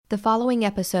The following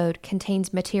episode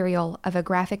contains material of a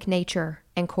graphic nature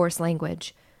and coarse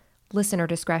language. Listener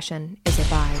discretion is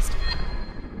advised.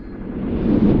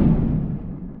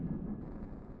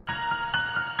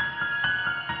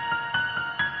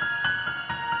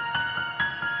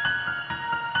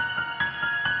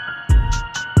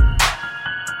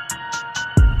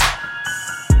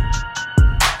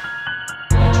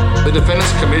 The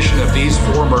defendant's commission of these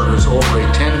four murders over a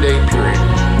 10-day period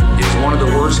is one of the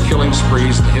worst killing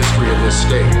sprees in the history of this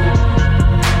state.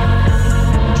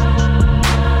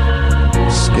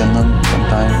 Skin them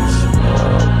sometimes,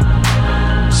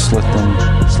 slit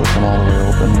them all the way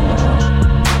open.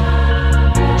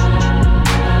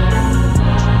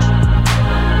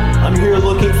 I'm here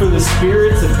looking for the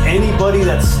spirits of anybody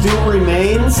that still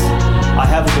remains. I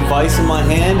have a device in my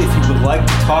hand. If you would like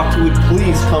to talk to it,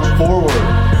 please come forward.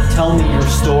 Tell me your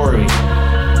story.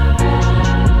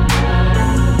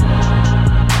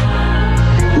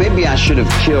 Maybe I should have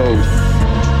killed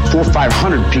 400 or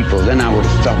 500 people. Then I would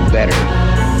have felt better.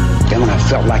 Then when I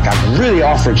felt like I really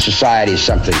offered society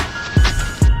something.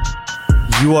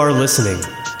 You are listening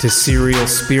to Serial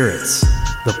Spirits,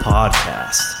 the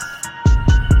podcast.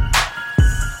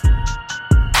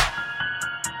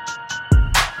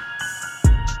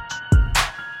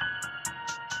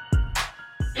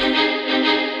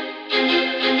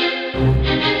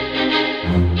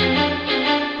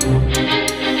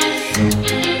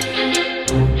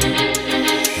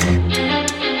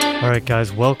 Alright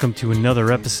guys, welcome to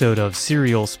another episode of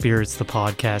Serial Spirits, the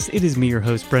podcast. It is me, your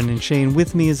host, Brendan Shane.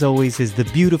 With me as always is the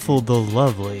beautiful, the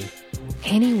lovely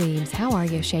Annie Weems. How are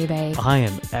you, Shay Babe? I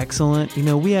am excellent. You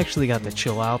know, we actually got to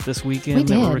chill out this weekend. We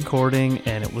did. That we're recording,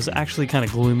 and it was actually kind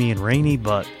of gloomy and rainy,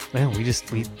 but man, we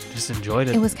just enjoyed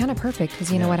it. It was kind of perfect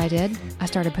because you know what I did? I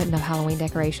started putting up Halloween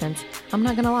decorations. I'm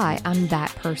not going to lie, I'm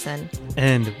that person.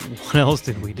 And what else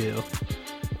did we do?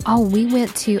 Oh, we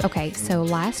went to, so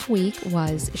last week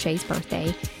was Shay's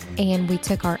birthday, and we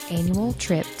took our annual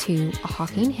trip to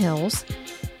Hocking Hills.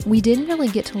 We didn't really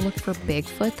get to look for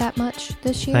Bigfoot that much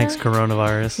this year. Thanks,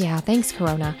 coronavirus. Yeah, thanks,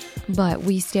 Corona. But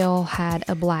we still had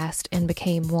a blast and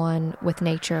became one with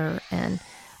nature, and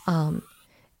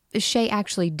Shay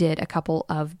actually did a couple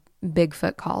of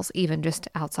Bigfoot calls, even just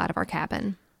outside of our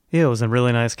cabin. Yeah, it was a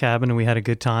really nice cabin, and we had a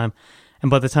good time. And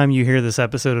by the time you hear this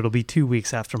episode, it'll be 2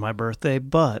 weeks after my birthday.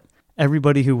 But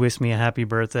everybody who wished me a happy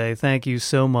birthday, thank you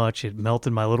so much. It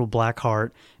melted my little black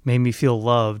heart, made me feel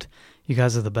loved. You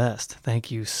guys are the best.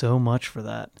 Thank you so much for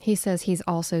that. He says he's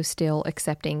also still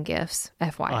accepting gifts,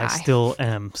 FYI. I still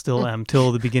am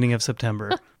till the beginning of September.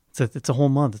 It's a whole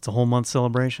month. It's a whole month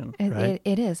celebration, right?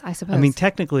 It is, I suppose. I mean,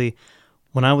 technically,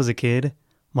 when I was a kid,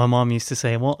 my mom used to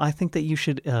say, well, I think that you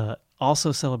should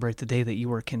also celebrate the day that you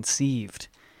were conceived.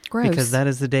 Gross. Because that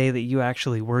is the day that you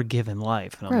actually were given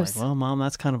life. And Gross. I'm like, well, Mom,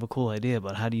 that's kind of a cool idea,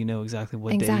 but how do you know exactly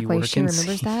what day you were Exactly. She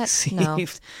conceived? remembers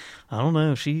that? No. I don't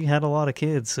know. She had a lot of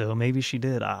kids, so maybe she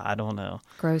did. I don't know.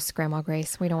 Gross, Grandma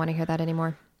Grace. We don't want to hear that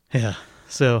anymore. Yeah.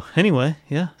 So anyway,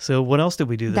 yeah. So what else did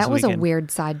we do this weekend? That was a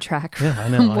weird sidetrack. Yeah, I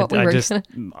know.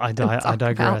 I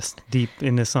digressed deep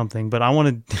into something, but I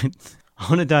want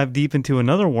to dive deep into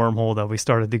another wormhole that we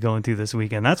started to go into this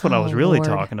weekend. That's what I was really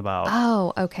talking about.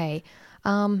 Oh, okay. I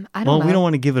don't know. Well, we don't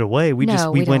want to give it away. We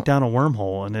went down a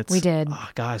wormhole, and we did.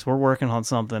 Guys, we're working on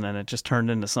something, and it just turned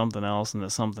into something else, and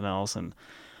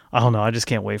I don't know. I just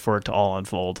can't wait for it to all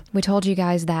unfold. We told you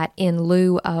guys that in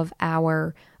lieu of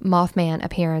our Mothman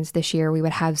appearance this year, we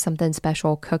would have something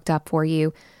special cooked up for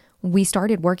you. We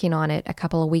started working on it a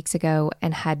couple of weeks ago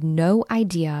and had no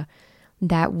idea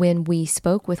that when we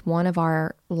spoke with one of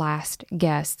our last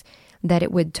guests, that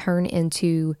it would turn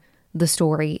into the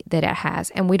story that it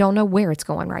has. And we don't know where it's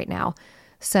going right now.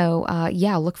 So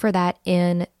look for that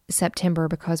in September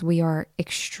because we are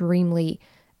extremely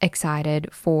excited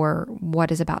for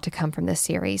what is about to come from this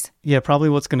series. Yeah, probably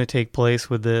what's going to take place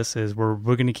with this is we're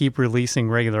going to keep releasing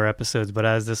regular episodes, but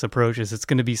as this approaches, it's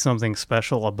going to be something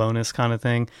special, a bonus kind of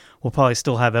thing. We'll probably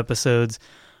still have episodes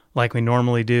like we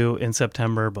normally do in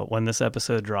September, but when this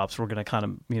episode drops, we're going to kind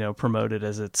of, promote it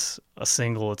as it's a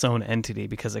single, its own entity,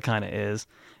 because it kind of is.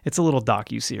 It's a little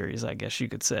docu-series, I guess you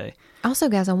could say. Also,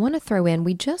 guys, I want to throw in,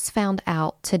 we just found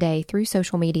out today through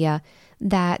social media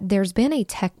that there's been a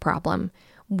tech problem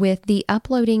with the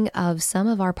uploading of some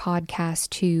of our podcasts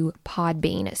to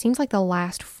Podbean. It seems like the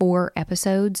last 4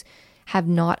 episodes have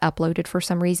not uploaded for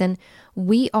some reason.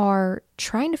 We are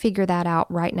trying to figure that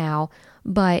out right now,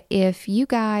 but if you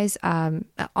guys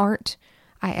aren't,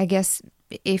 I guess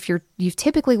if you've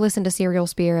typically listened to Serial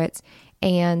Spirits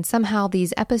and somehow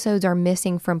these episodes are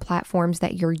missing from platforms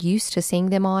that you're used to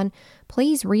seeing them on,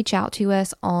 please reach out to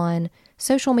us on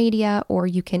social media, or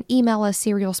you can email us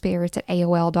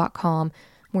serialspirits@aol.com.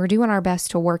 We're doing our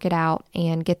best to work it out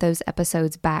and get those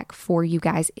episodes back for you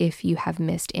guys if you have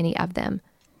missed any of them.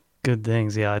 Good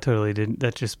things. Yeah, I totally didn't.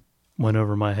 That just went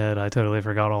over my head. I totally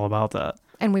forgot all about that.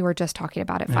 And we were just talking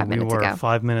about it 5 minutes ago.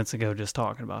 5 minutes ago just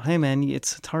talking about, hey man,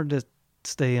 it's hard to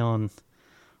stay on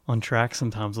track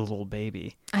sometimes with a little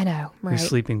baby. I know, right? Who's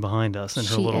sleeping behind us in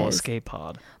her She little is. escape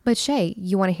pod. But Shay,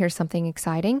 you want to hear something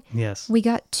exciting? Yes. We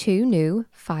got 2 new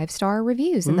 5-star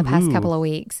reviews in the past Woohoo. couple of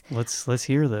weeks. Let's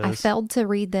hear those. I failed to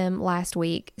read them last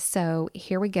week, so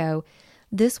here we go.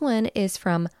 This one is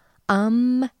from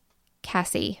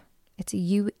Cassie. It's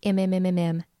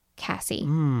UMMMM Cassie.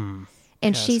 And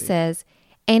she Cassie. says,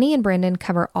 Annie and Brendan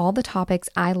cover all the topics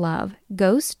I love: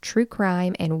 ghosts, true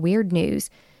crime, and weird news.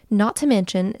 Not to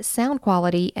mention, sound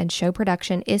quality and show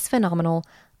production is phenomenal.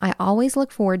 I always look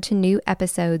forward to new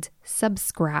episodes.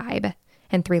 Subscribe.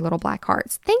 And 3 little black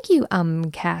hearts. Thank you,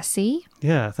 Cassie.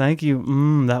 Yeah, thank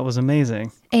you. That was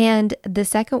amazing. And the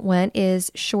second one is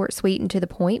short, sweet, and to the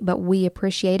point, but we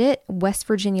appreciate it. West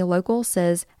Virginia Local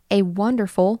says, a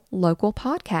wonderful local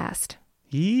podcast.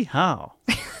 Yeehaw.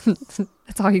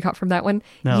 That's all you got from that one?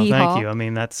 No, Yeehaw. thank you. I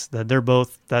mean, that's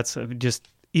just,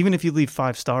 even if you leave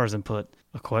 5 stars and put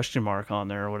a question mark on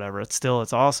there or whatever, it's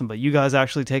awesome. But you guys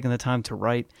actually taking the time to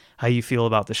write how you feel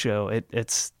about the show,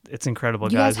 it's incredible,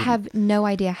 You guys. guys have no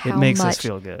idea how it makes much us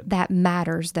feel good. that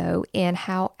matters, though, and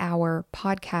how our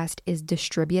podcast is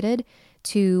distributed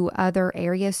to other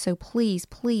areas. So please,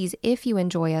 if you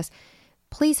enjoy us,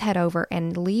 please head over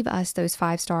and leave us those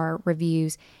 5-star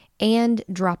reviews and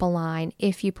drop a line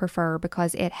if you prefer,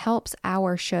 because it helps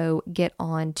our show get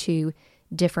on to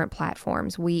different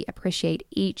platforms. We appreciate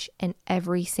each and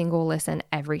every single listen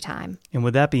every time. And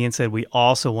with that being said, we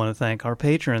also want to thank our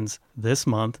patrons this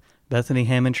month, Bethany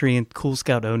Hammondtree and Cool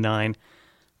Scout 09.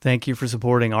 Thank you for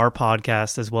supporting our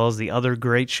podcast as well as the other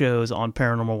great shows on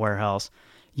Paranormal Warehouse.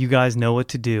 You guys know what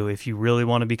to do. If you really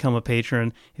want to become a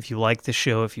patron, if you like the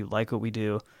show, if you like what we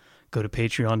do, go to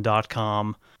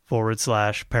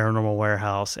patreon.com/Paranormal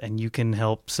Warehouse, and you can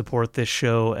help support this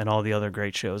show and all the other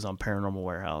great shows on Paranormal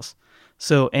Warehouse.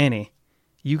 So, Annie,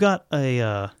 you got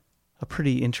a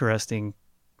pretty interesting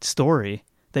story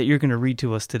that you're going to read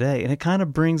to us today, and it kind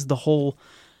of brings the whole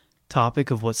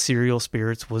topic of what Serial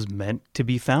Spirits was meant to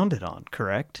be founded on,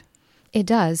 correct? It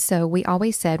does. So we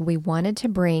always said we wanted to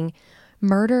bring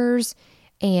murders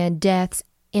and deaths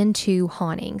into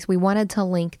hauntings. We wanted to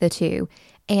link the two.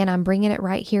 And I'm bringing it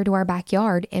right here to our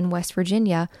backyard in West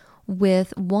Virginia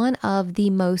with one of the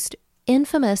most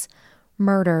infamous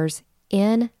murders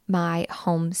in my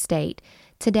home state.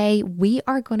 Today, we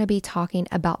are going to be talking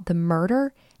about the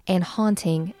murder and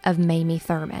haunting of Mamie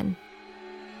Thurman.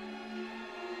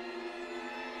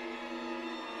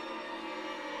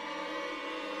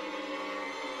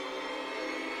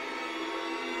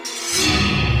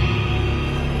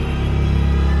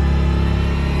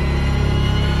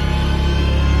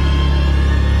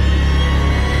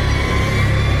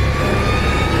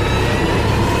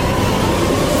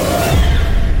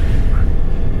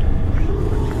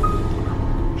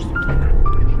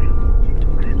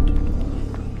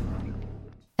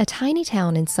 A tiny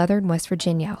town in southern West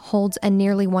Virginia holds a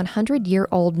nearly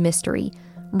 100-year-old mystery,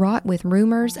 wrought with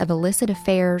rumors of illicit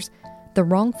affairs, the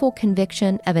wrongful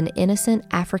conviction of an innocent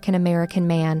African-American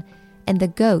man, and the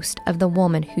ghost of the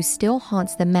woman who still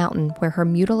haunts the mountain where her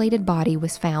mutilated body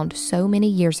was found so many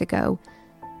years ago.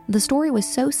 The story was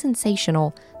so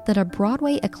sensational that a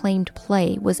Broadway-acclaimed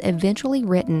play was eventually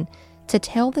written to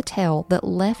tell the tale that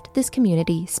left this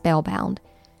community spellbound.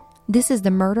 This is the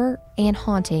murder and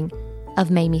haunting of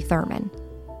Mamie Thurman.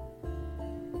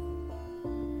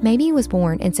 Mamie was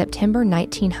born in September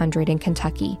 1900 in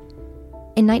Kentucky.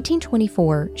 In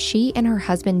 1924, she and her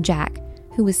husband Jack,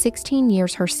 who was 16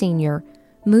 years her senior,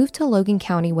 moved to Logan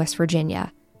County, West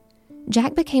Virginia.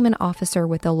 Jack became an officer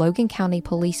with the Logan County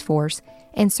Police Force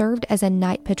and served as a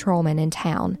night patrolman in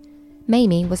town.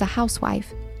 Mamie was a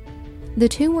housewife. The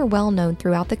two were well known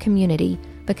throughout the community,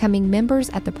 becoming members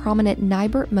at the prominent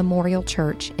Nibert Memorial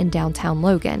Church in downtown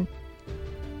Logan.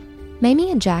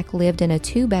 Mamie and Jack lived in a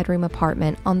 2-bedroom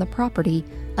apartment on the property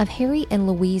of Harry and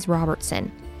Louise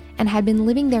Robertson and had been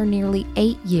living there nearly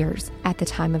 8 years at the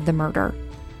time of the murder.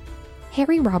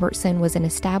 Harry Robertson was an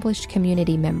established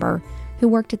community member who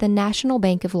worked at the National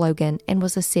Bank of Logan and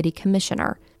was a city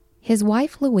commissioner. His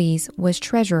wife Louise was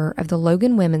treasurer of the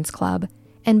Logan Women's Club,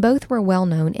 and both were well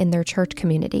known in their church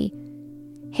community.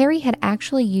 Harry had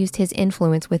actually used his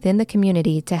influence within the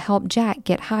community to help Jack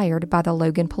get hired by the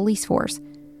Logan police force.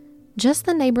 Just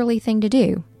the neighborly thing to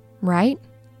do, right?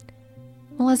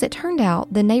 Well, as it turned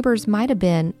out, the neighbors might have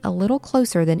been a little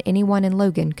closer than anyone in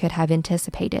Logan could have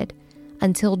anticipated,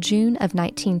 until June of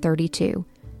 1932.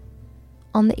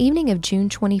 On the evening of June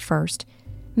 21st,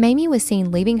 Mamie was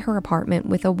seen leaving her apartment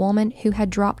with a woman who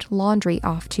had dropped laundry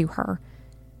off to her.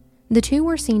 The two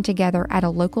were seen together at a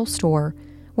local store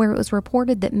where it was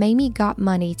reported that Mamie got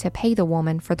money to pay the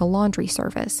woman for the laundry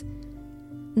service.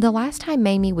 The last time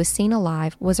Mamie was seen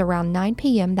alive was around 9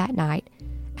 p.m. that night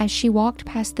as she walked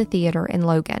past the theater in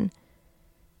Logan.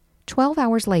 12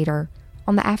 hours later,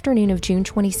 on the afternoon of June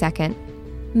 22nd,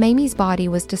 Mamie's body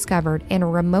was discovered in a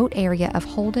remote area of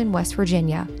Holden, West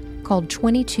Virginia, called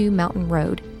 22 Mountain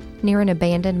Road, near an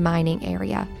abandoned mining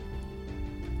area.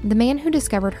 The man who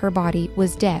discovered her body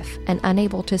was deaf and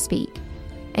unable to speak,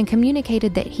 and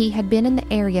communicated that he had been in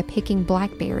the area picking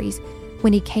blackberries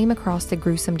when he came across the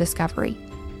gruesome discovery.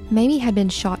 Mamie had been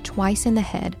shot twice in the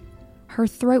head. Her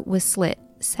throat was slit,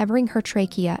 severing her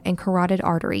trachea and carotid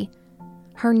artery.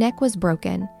 Her neck was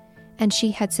broken, and she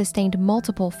had sustained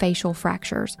multiple facial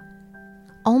fractures.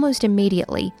 Almost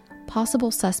immediately,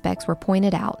 possible suspects were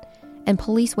pointed out, and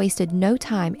police wasted no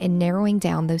time in narrowing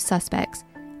down those suspects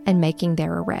and making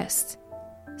their arrests.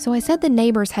 So I said the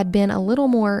neighbors had been a little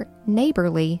more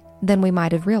neighborly than we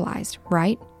might have realized,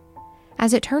 right?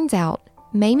 As it turns out,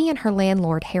 Mamie and her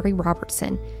landlord, Harry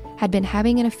Robertson, had been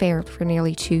having an affair for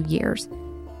nearly 2 years.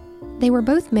 They were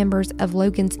both members of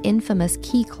Logan's infamous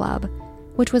Key Club,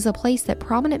 which was a place that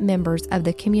prominent members of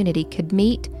the community could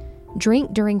meet,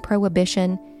 drink during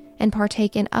Prohibition, and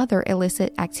partake in other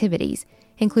illicit activities,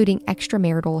 including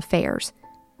extramarital affairs.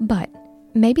 But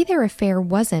maybe their affair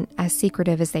wasn't as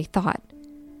secretive as they thought.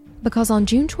 Because on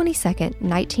June 22,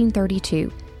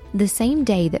 1932, the same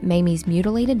day that Mamie's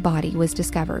mutilated body was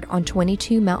discovered on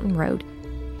 22 Mountain Road,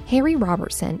 Harry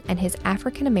Robertson and his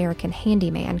African-American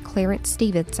handyman Clarence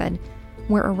Stevenson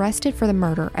were arrested for the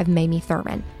murder of Mamie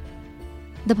Thurman.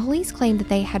 The police claimed that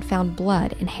they had found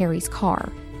blood in Harry's car.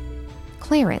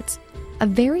 Clarence, a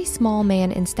very small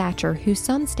man in stature who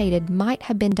some stated might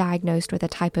have been diagnosed with a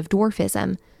type of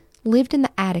dwarfism, lived in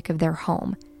the attic of their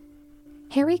home.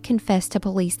 Harry confessed to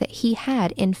police that he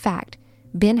had, in fact,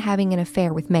 been having an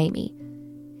affair with Mamie.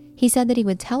 He said that he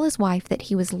would tell his wife that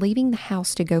he was leaving the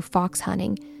house to go fox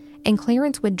hunting, and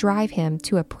Clarence would drive him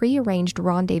to a prearranged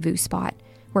rendezvous spot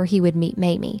where he would meet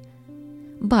Mamie.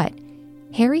 But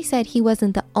Harry said he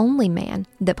wasn't the only man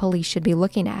that police should be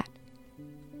looking at.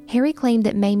 Harry claimed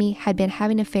that Mamie had been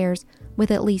having affairs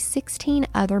with at least 16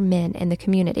 other men in the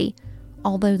community,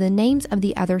 although the names of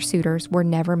the other suitors were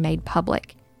never made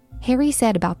public. Harry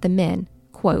said about the men,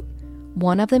 quote,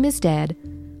 "One of them is dead,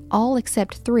 all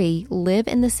except 3 live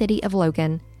in the city of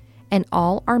Logan, and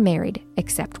all are married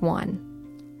except one."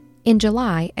 In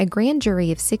July, a grand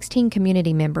jury of 16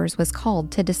 community members was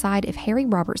called to decide if Harry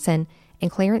Robertson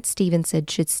and Clarence Stevenson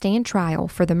should stand trial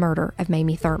for the murder of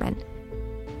Mamie Thurman.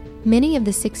 Many of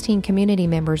the 16 community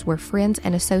members were friends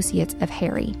and associates of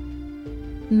Harry.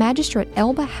 Magistrate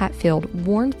Elba Hatfield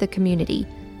warned the community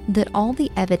that all the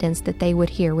evidence that they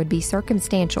would hear would be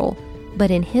circumstantial,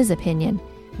 but in his opinion,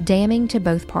 damning to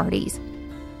both parties.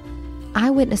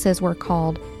 Eyewitnesses were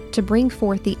called to bring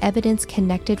forth the evidence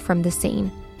connected from the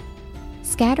scene.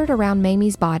 Scattered around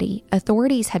Mamie's body,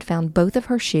 authorities had found both of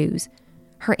her shoes,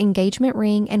 her engagement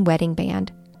ring and wedding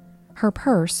band, her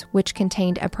purse, which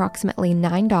contained approximately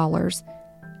 $9,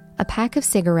 a pack of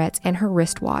cigarettes, and her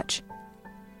wristwatch.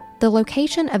 The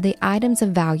location of the items of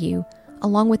value,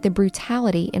 along with the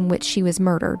brutality in which she was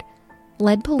murdered,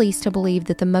 led police to believe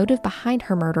that the motive behind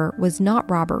her murder was not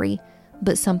robbery,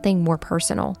 but something more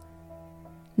personal.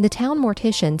 The town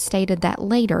mortician stated that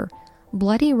later,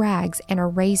 bloody rags and a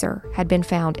razor had been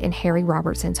found in Harry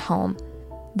Robertson's home.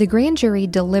 The grand jury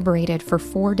deliberated for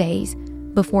 4 days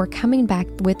before coming back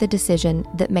with a decision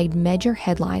that made major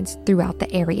headlines throughout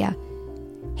the area.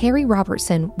 Harry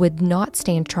Robertson would not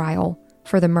stand trial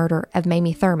for the murder of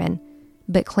Mamie Thurman,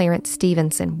 but Clarence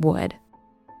Stevenson would.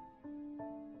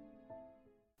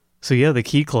 So yeah, the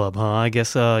Key Club, huh? I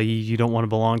guess you don't want to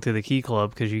belong to the Key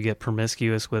Club because you get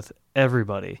promiscuous with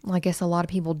everybody. Well, I guess a lot of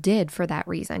people did for that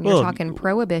reason. You're talking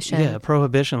Prohibition. Yeah,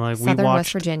 Prohibition. Like Southern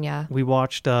West Virginia. We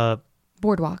watched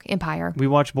Boardwalk Empire. We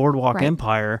watched Boardwalk Right.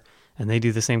 Empire, and they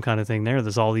do the same kind of thing there.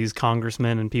 There's all these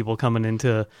congressmen and people coming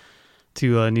into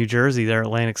New Jersey, there,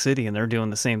 Atlantic City, and they're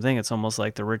doing the same thing. It's almost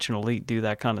like the rich and elite do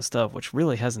that kind of stuff, which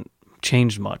really hasn't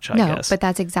changed much, I guess. No, but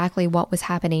that's exactly what was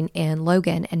happening in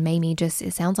Logan, and Mamie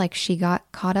it sounds like she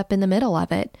got caught up in the middle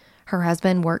of it. Her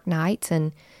husband worked nights,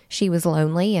 and she was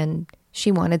lonely, and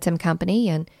she wanted some company,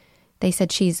 and they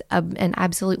said she's an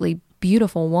absolutely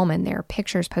beautiful woman. There are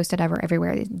pictures posted of her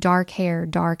everywhere. Dark hair,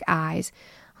 dark eyes,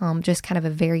 just kind of a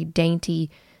very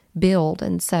dainty, build.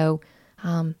 And so,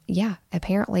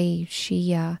 apparently she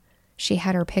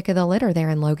had her pick of the litter there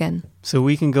in Logan. So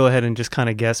we can go ahead and just kind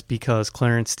of guess, because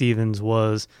Clarence Stevens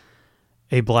was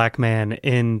a black man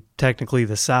in technically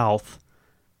the South,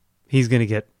 he's going to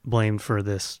get blamed for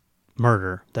this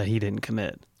murder that he didn't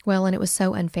commit. Well, and it was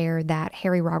so unfair that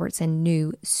Harry Robertson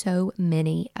knew so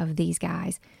many of these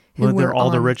guys. Who They're were all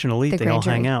the on rich and elite. They all grand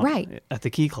jury. hang out right. at the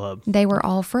Key Club. They were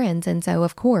all friends. And so,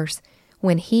 of course,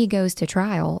 when he goes to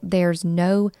trial, there's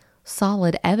no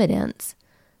solid evidence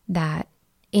that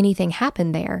anything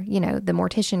happened there. You know, the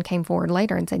mortician came forward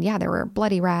later and said, yeah, there were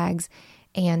bloody rags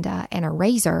and a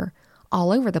razor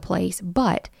all over the place.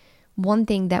 But one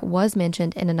thing that was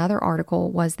mentioned in another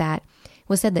article was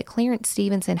said that Clarence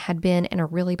Stevenson had been in a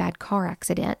really bad car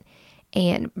accident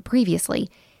previously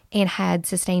and had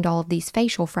sustained all of these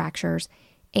facial fractures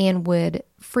and would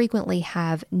frequently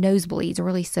have nosebleeds,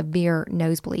 really severe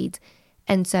nosebleeds.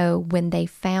 And so when they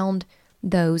found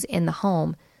those in the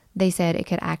home, they said it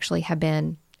could actually have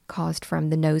been caused from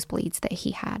the nosebleeds that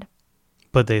he had.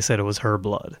 But they said it was her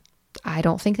blood. I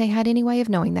don't think they had any way of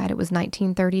knowing that. It was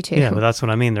 1932. Yeah, but that's what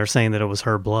I mean. They're saying that it was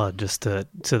her blood just so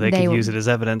they could use it as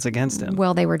evidence against him.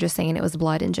 Well, they were just saying it was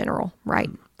blood in general, right?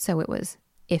 So it was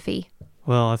iffy.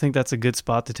 Well, I think that's a good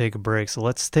spot to take a break. So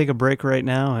let's take a break right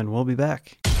now, and we'll be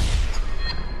back.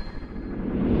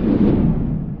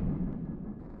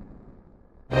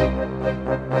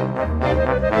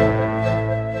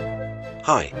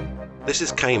 Hi, this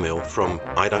is K-Mill from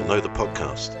I Don't Know the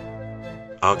podcast.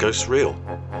 Are ghosts real?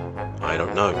 I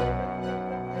don't know.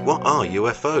 What are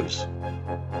UFOs?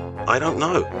 I don't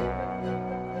know.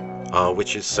 Are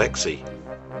witches sexy?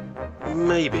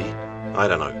 Maybe. I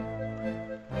don't know.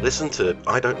 Listen to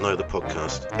I Don't Know the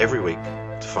podcast every week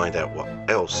to find out what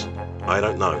else I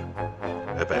don't know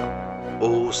about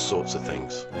all sorts of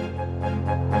things.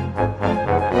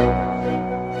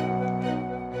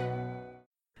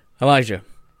 Elijah,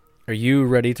 are you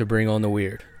ready to bring on the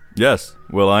weird? Yes,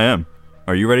 Will I am.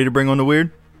 Are you ready to bring on the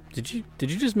weird? Did you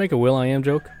just make a Will I Am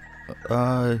joke?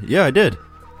 Yeah, I did.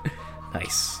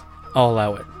 Nice. I'll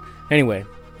allow it. Anyway,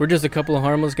 we're just a couple of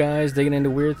harmless guys digging into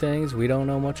weird things we don't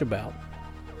know much about.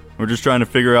 We're just trying to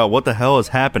figure out what the hell is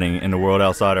happening in the world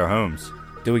outside our homes.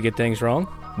 Do we get things wrong?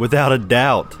 Without a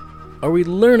doubt. Are we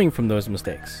learning from those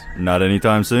mistakes? Not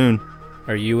anytime soon.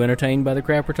 Are you entertained by the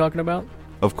crap we're talking about?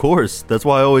 Of course. That's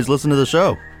why I always listen to the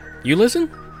show. You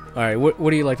listen? All right, what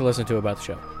do you like to listen to about the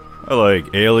show? I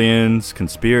like aliens,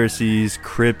 conspiracies,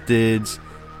 cryptids,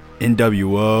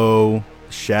 NWO,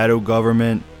 shadow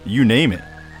government, you name it.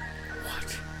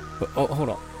 What? Oh, hold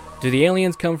on. Do the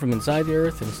aliens come from inside the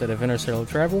Earth instead of interstellar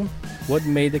travel? What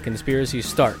made the conspiracy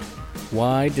start?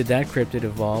 Why did that cryptid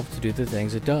evolve to do the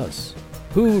things it does?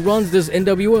 Who runs this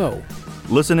NWO?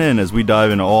 Listen in as we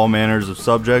dive into all manners of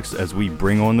subjects as we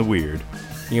bring on the weird.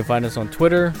 You can find us on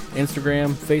Twitter,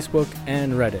 Instagram, Facebook,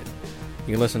 and Reddit.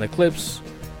 You can listen to clips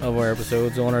of our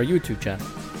episodes on our YouTube channel.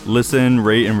 Listen,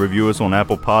 rate, and review us on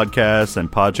Apple Podcasts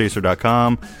and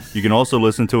Podchaser.com. You can also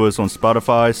listen to us on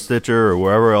Spotify, Stitcher, or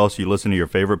wherever else you listen to your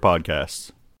favorite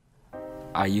podcasts.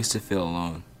 I used to feel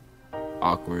alone,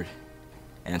 awkward,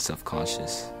 and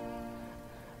self-conscious.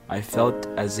 I felt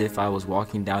as if I was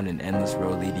walking down an endless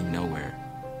road leading nowhere.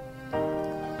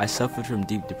 I suffered from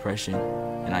deep depression,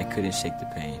 and I couldn't shake the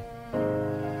pain.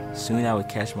 Soon I would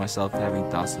catch myself having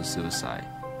thoughts of suicide.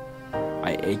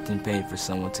 I ached in pain for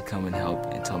someone to come and help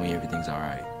and tell me everything's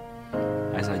alright.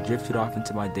 As I drifted off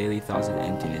into my daily thoughts of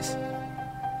emptiness,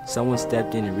 someone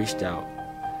stepped in and reached out.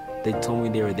 They told me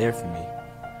they were there for me.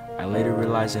 I later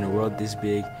realized in a world this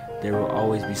big, there will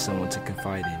always be someone to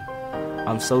confide in.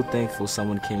 I'm so thankful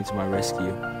someone came to my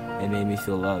rescue and made me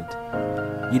feel loved.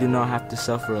 You do not have to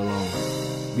suffer alone.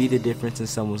 Be the difference in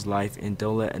someone's life and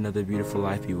don't let another beautiful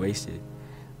life be wasted.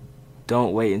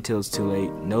 Don't wait until it's too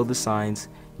late. Know the signs.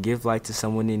 Give light to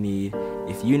someone in need.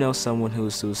 If you know someone who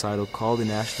is suicidal, call the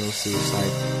National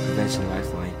Suicide Prevention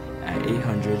Lifeline at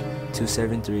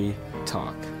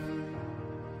 800-273-TALK.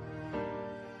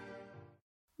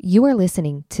 You are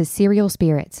listening to Serial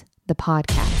Spirits, the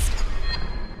podcast.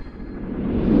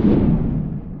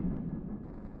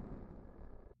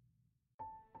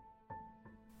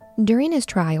 During his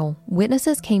trial,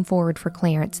 witnesses came forward for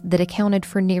Clarence that accounted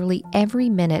for nearly every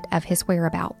minute of his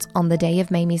whereabouts on the day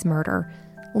of Mamie's murder,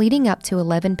 leading up to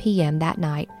 11 p.m. that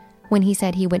night when he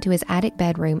said he went to his attic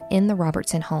bedroom in the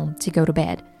Robertson home to go to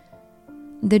bed.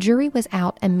 The jury was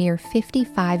out a mere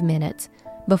 55 minutes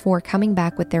before coming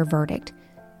back with their verdict.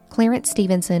 Clarence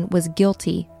Stevenson was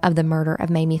guilty of the murder of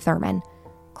Mamie Thurman.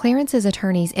 Clarence's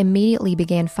attorneys immediately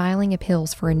began filing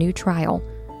appeals for a new trial,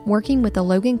 working with the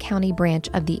Logan County branch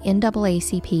of the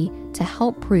NAACP to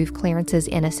help prove Clarence's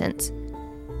innocence.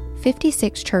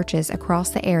 56 churches across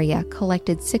the area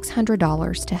collected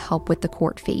 $600 to help with the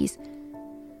court fees.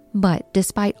 But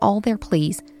despite all their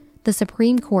pleas, the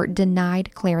Supreme Court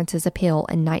denied Clarence's appeal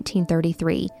in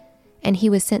 1933, and he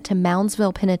was sent to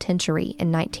Moundsville Penitentiary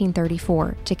in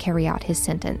 1934 to carry out his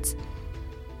sentence.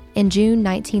 In June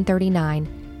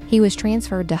 1939, he was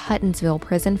transferred to Huttonsville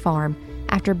Prison Farm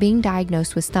after being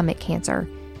diagnosed with stomach cancer,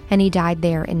 and he died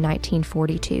there in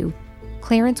 1942.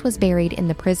 Clarence was buried in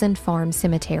the Prison Farm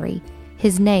Cemetery,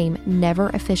 his name never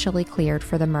officially cleared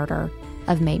for the murder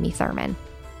of Mamie Thurman.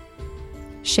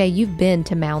 Shay, you've been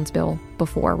to Moundsville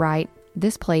before, right?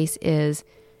 This place is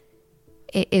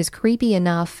creepy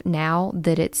enough now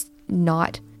that it's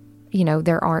not,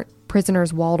 there aren't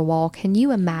prisoners wall to wall. Can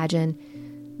you imagine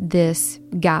this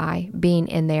guy being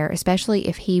in there, especially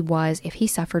if he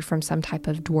suffered from some type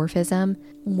of dwarfism,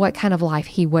 what kind of life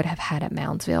he would have had at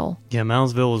Moundsville? Yeah,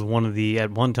 Moundsville was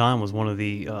at one time one of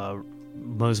the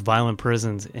most violent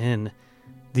prisons in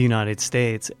the United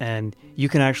States, and you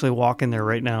can actually walk in there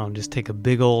right now and just take a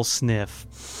big old sniff,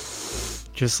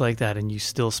 just like that, and you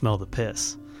still smell the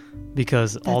piss,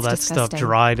 because all that disgusting stuff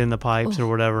dried in the pipes or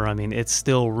whatever. I mean, it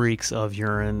still reeks of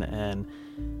urine, and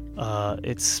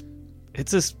it's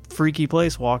this freaky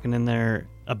place walking in there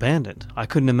abandoned. I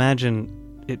couldn't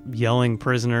imagine it yelling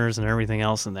prisoners and everything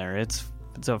else in there. It's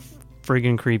a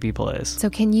friggin' creepy place. So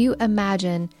can you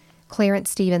imagine Clarence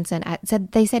Stevenson?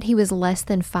 They said he was less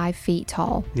than 5 feet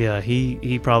tall. Yeah,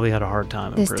 he probably had a hard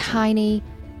time in prison. This tiny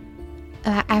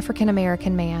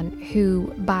African-American man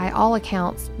who, by all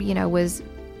accounts, was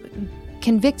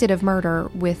convicted of murder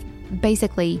with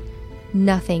basically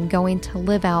nothing, going to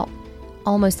live out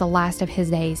almost the last of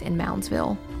his days in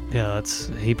Moundsville. Yeah,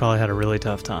 he probably had a really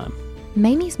tough time.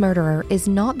 Mamie's murderer is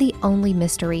not the only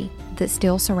mystery that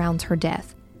still surrounds her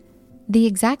death. The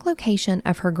exact location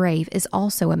of her grave is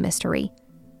also a mystery.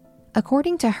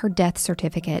 According to her death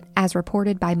certificate, as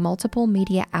reported by multiple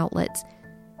media outlets,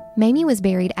 Mamie was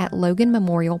buried at Logan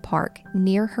Memorial Park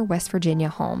near her West Virginia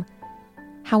home.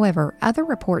 However, other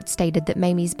reports stated that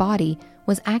Mamie's body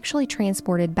was actually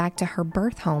transported back to her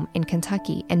birth home in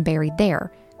Kentucky and buried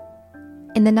there.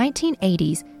 In the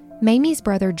 1980s, Mamie's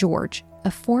brother George,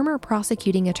 a former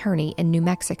prosecuting attorney in New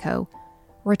Mexico,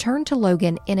 returned to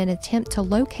Logan in an attempt to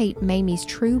locate Mamie's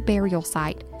true burial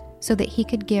site so that he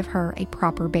could give her a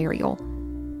proper burial.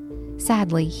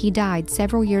 Sadly, he died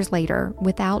several years later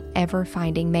without ever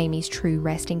finding Mamie's true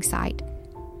resting site.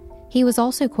 He was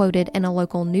also quoted in a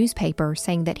local newspaper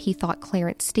saying that he thought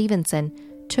Clarence Stevenson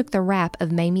took the rap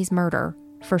of Mamie's murder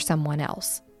for someone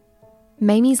else.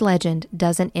 Mamie's legend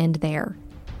doesn't end there.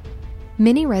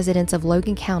 Many residents of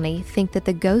Logan County think that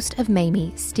the ghost of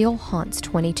Mamie still haunts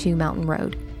 22 Mountain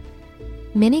Road.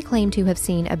 Many claim to have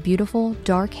seen a beautiful,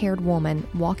 dark-haired woman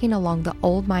walking along the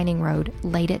old mining road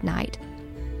late at night.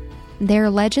 There are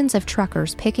legends of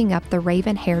truckers picking up the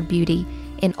raven-haired beauty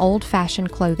in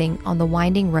old-fashioned clothing on the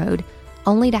winding road,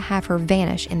 only to have her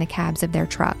vanish in the cabs of their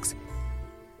trucks.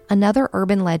 Another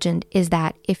urban legend is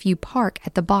that if you park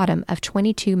at the bottom of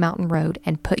 22 Mountain Road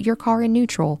and put your car in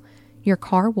neutral, your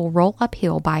car will roll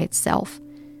uphill by itself.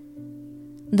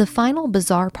 The final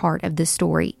bizarre part of this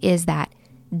story is that,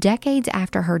 decades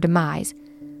after her demise,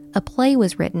 a play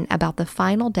was written about the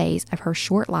final days of her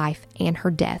short life and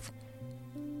her death.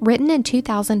 Written in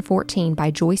 2014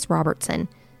 by Joyce Robertson,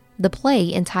 the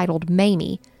play, entitled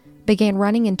Mamie, began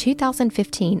running in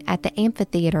 2015 at the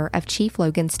amphitheater of Chief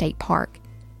Logan State Park.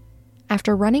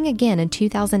 After running again in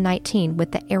 2019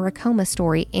 with the Aracoma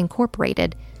Story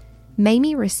Incorporated,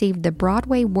 Mamie received the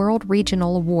Broadway World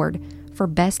Regional Award for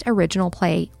Best Original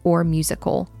Play or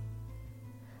Musical.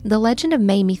 The legend of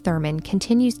Mamie Thurman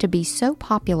continues to be so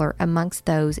popular amongst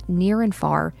those near and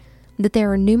far that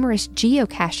there are numerous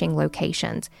geocaching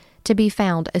locations to be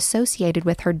found associated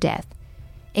with her death,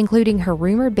 including her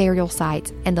rumored burial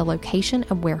sites and the location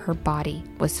of where her body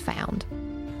was found.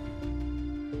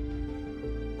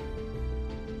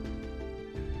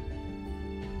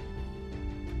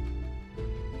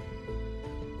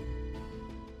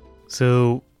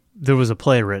 So there was a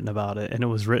play written about it, and it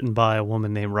was written by a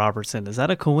woman named Robertson. Is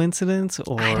that a coincidence?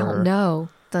 Or I don't know.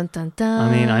 Dun, dun, dun.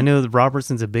 I mean, I know that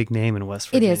Robertson's a big name in West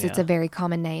Virginia. It is. It's a very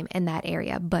common name in that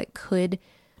area. But could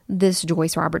this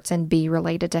Joyce Robertson be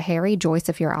related to Harry? Joyce,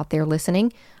 if you're out there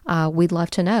listening, we'd love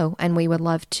to know. And we would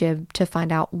love to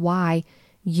find out why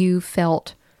you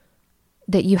felt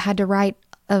that you had to write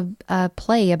a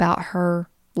play about her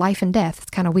life and death.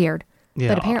 It's kind of weird. Yeah.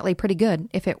 But apparently pretty good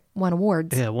if it won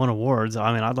awards. Yeah, it won awards.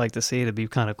 I mean, I'd like to see it. It'd be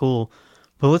kind of cool.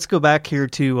 But let's go back here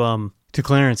to To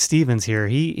Clarence Stevens here,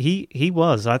 he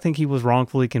was. I think he was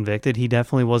wrongfully convicted. He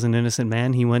definitely was an innocent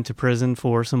man. He went to prison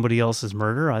for somebody else's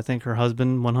murder. I think her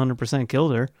husband 100%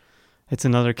 killed her. It's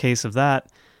another case of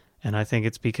that. And I think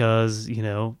it's because,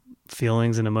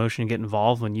 feelings and emotion get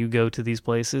involved when you go to these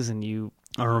places and you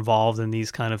are involved in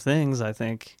these kind of things. I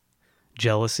think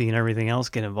jealousy and everything else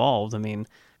get involved. I mean,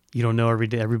 you don't know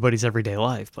everybody's everyday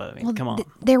life, but come on.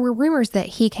 There were rumors that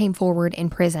he came forward in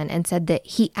prison and said that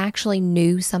he actually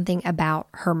knew something about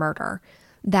her murder,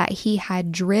 that he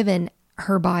had driven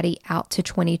her body out to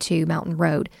 22 Mountain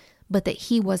Road, but that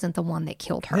he wasn't the one that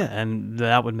killed her. Yeah, and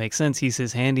that would make sense. He's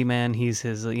his handyman.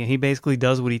 He basically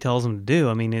does what he tells him to do.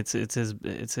 I mean, it's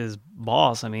his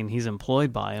boss. I mean, he's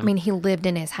employed by him. I mean, he lived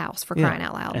in his house, for crying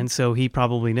out loud. And so he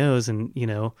probably knows, and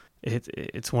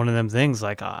it's one of them things.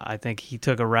 Like, I think he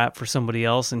took a rap for somebody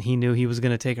else, and he knew he was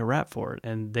going to take a rap for it,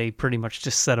 and they pretty much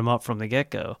just set him up from the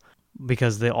get-go,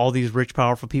 because all these rich,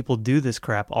 powerful people do this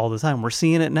crap all the time. We're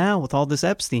seeing it now with all this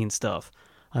Epstein stuff.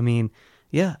 I mean,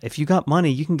 yeah, if you got money,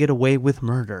 you can get away with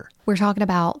murder. We're talking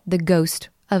about the ghost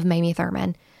of Mamie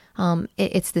Thurman.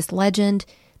 It's this legend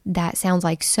that sounds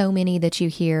like so many that you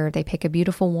hear. They pick a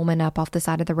beautiful woman up off the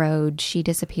side of the road. She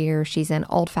disappears. She's in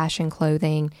old-fashioned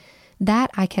clothing.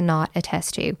 That I cannot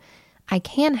attest to. I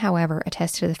can, however,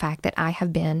 attest to the fact that I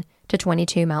have been to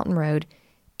 22 Mountain Road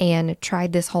and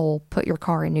tried this whole put your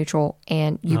car in neutral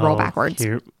and you roll backwards.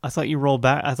 I thought you roll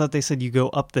back. I thought they said you go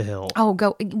up the hill. Oh,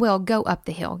 go up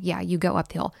the hill. Yeah, you go up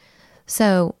the hill.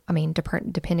 So, I mean,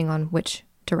 depending on which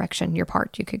direction you're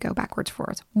parked, you could go backwards,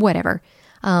 forwards, whatever.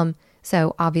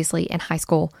 So obviously in high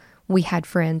school, we had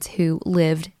friends who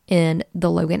lived in the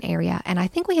Logan area. And I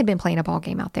think we had been playing a ball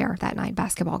game out there that night,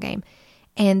 basketball game.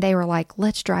 And they were like,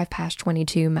 let's drive past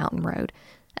 22 Mountain Road.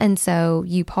 And so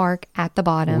you park at the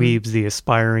bottom. Weebs, the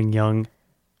aspiring young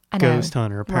ghost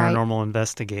hunter, paranormal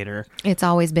investigator. It's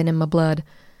always been in my blood.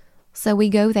 So we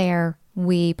go there,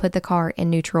 we put the car in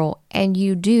neutral, and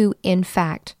you do, in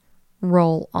fact,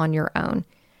 roll on your own.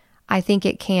 I think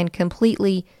it can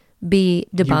completely be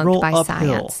debunked by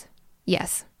science.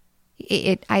 Yes.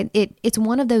 It's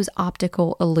one of those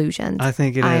optical illusions. I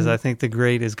think it is. I think the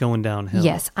grade is going downhill.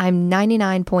 Yes. I'm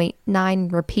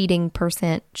 99.9 repeating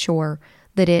 % sure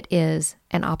that it is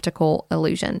an optical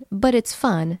illusion, but it's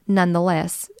fun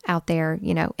nonetheless out there,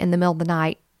 in the middle of the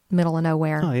night, middle of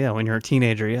nowhere. Oh yeah, when you're a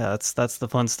teenager, yeah, that's the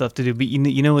fun stuff to do. But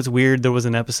you know what's weird? There was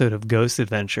an episode of Ghost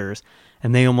Adventures,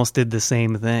 and they almost did the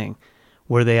same thing,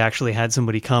 where they actually had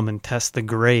somebody come and test the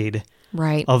grade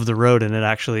of the road, and it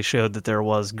actually showed that there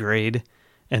was grade,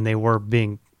 and they were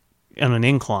being on an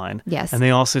incline. Yes. And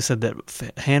they also said that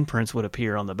handprints would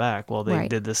appear on the back. Well, they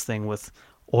did this thing with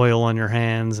oil on your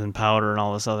hands and powder and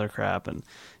all this other crap. And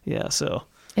yeah, so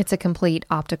it's a complete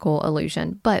optical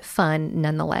illusion, but fun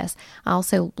nonetheless. I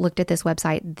also looked at this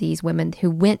website, these women who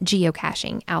went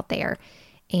geocaching out there,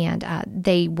 and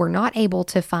they were not able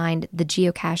to find the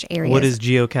geocache areas. What is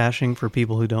geocaching for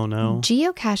people who don't know?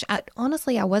 Geocache,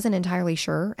 honestly, I wasn't entirely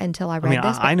sure until I read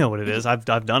this. I know what it is. I've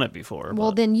done it before.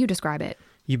 Well, then you describe it.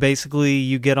 You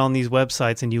get on these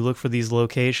websites and you look for these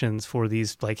locations for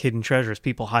these like hidden treasures.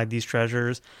 People hide these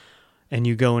treasures, and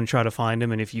you go and try to find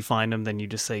them. And if you find them, then you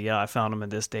just say, yeah, I found them at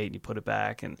this date. And you put it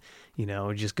back, and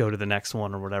just go to the next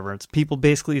one or whatever. It's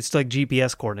it's like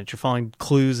GPS coordinates. You're following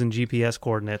clues and GPS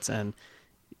coordinates, and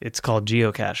it's called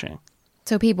geocaching.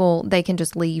 So people, they can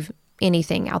just leave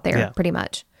anything out there pretty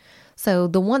much. So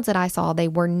the ones that I saw, they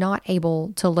were not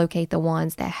able to locate the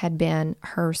ones that had been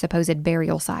her supposed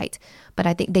burial site. But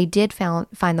I think they did find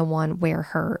the one where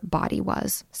her body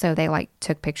was. So they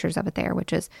took pictures of it there,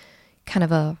 which is kind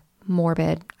of a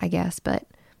morbid, I guess. But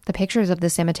the pictures of the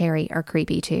cemetery are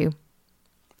creepy too.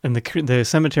 And the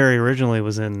cemetery originally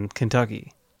was in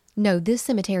Kentucky. No, this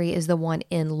cemetery is the one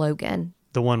in Logan.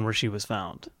 The one where she was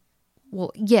found.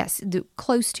 Well, yes,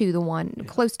 close to the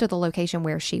location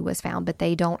where she was found, but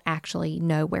they don't actually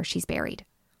know where she's buried.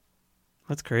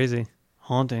 That's crazy.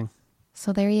 Haunting.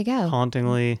 So there you go.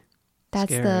 Hauntingly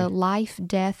That's scary. The life,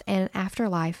 death, and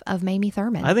afterlife of Mamie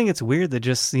Thurman. I think it's weird that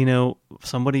just,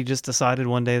 somebody just decided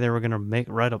one day they were going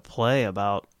to write a play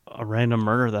about a random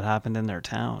murder that happened in their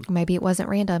town. Maybe it wasn't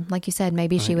random. Like you said,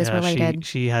 maybe she was related.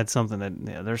 She had something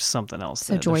there's something else.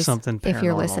 So there. Joyce, something if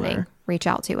you're listening, there. Reach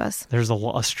out to us. There's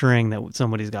a string that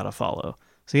somebody's got to follow.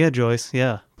 So yeah, Joyce,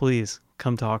 please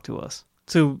come talk to us.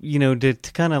 So, to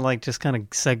kind of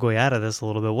segue out of this a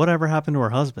little bit, whatever happened to her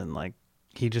husband? Like,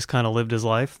 he just kind of lived his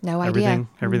life? No idea.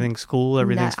 Everything's cool,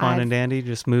 everything's fine and dandy,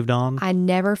 just moved on? I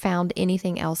never found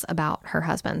anything else about her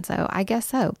husband, so I guess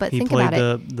so. But think about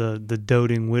it. He played the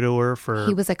doting widower for...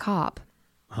 He was a cop.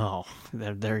 Oh,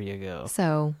 there you go.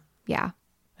 So, yeah.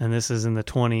 And this is in the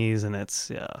 20s, and it's,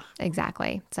 yeah.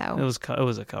 Exactly. So It was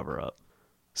a cover-up.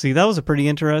 See, that was a pretty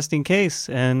interesting case,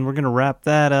 and we're going to wrap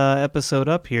that episode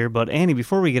up here. But Annie,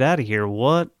 before we get out of here,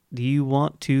 what do you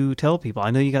want to tell people?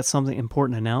 I know you got something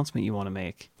important announcement you want to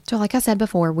make. So like I said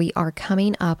before, we are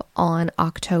coming up on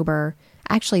October.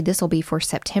 Actually, this will be for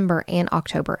September and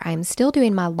October. I'm still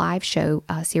doing my live show,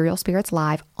 Serial Spirits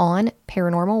Live, on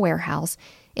Paranormal Warehouse.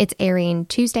 It's airing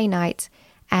Tuesday nights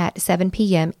at 7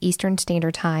 p.m. Eastern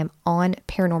Standard Time on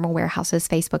Paranormal Warehouse's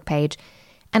Facebook page.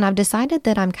 And I've decided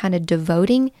that I'm kind of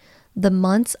devoting the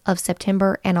months of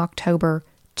September and October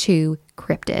to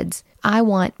cryptids. I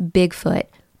want Bigfoot,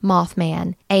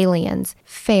 Mothman, aliens,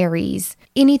 fairies,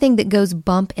 anything that goes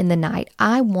bump in the night.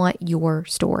 I want your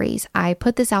stories. I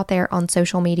put this out there on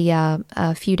social media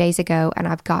a few days ago, and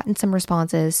I've gotten some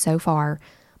responses so far.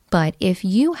 But if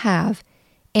you have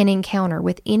an encounter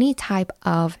with any type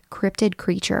of cryptid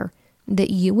creature that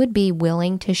you would be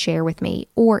willing to share with me,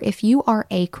 or if you are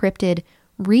a cryptid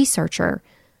researcher,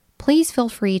 please feel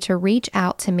free to reach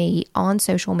out to me on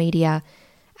social media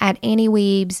at Annie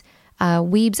Weebs,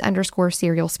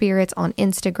 Weebs_Serial Spirits on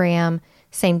Instagram,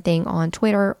 same thing on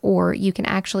Twitter, or you can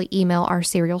actually email our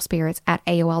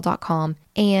serialspirits@aol.com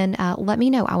and let me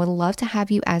know. I would love to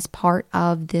have you as part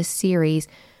of this series.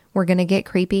 We're going to get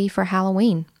creepy for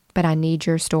Halloween, but I need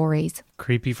your stories.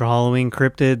 Creepy for Halloween,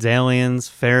 cryptids, aliens,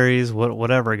 fairies,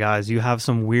 whatever, guys. You have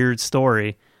some weird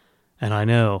story, and I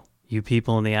know you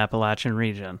people in the Appalachian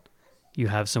region, you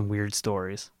have some weird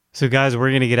stories. So guys, we're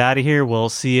going to get out of here. We'll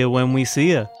see you when we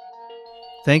see you.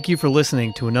 Thank you for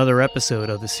listening to another episode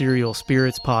of the Serial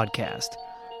Spirits Podcast.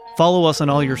 Follow us on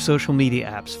all your social media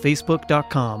apps,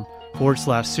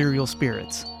 facebook.com/Serial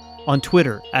Spirits, on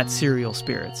Twitter @Serial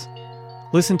Spirits.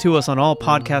 Listen to us on all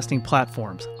podcasting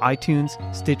platforms, iTunes,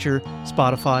 Stitcher,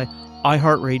 Spotify,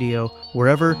 iHeartRadio,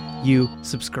 wherever you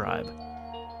subscribe.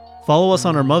 Follow us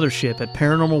on our mothership at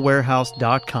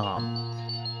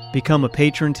paranormalwarehouse.com. Become a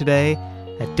patron today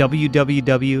at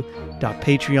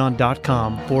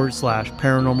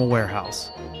www.patreon.com/paranormalwarehouse.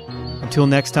 Until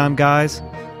next time, guys,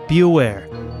 be aware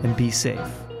and be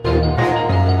safe.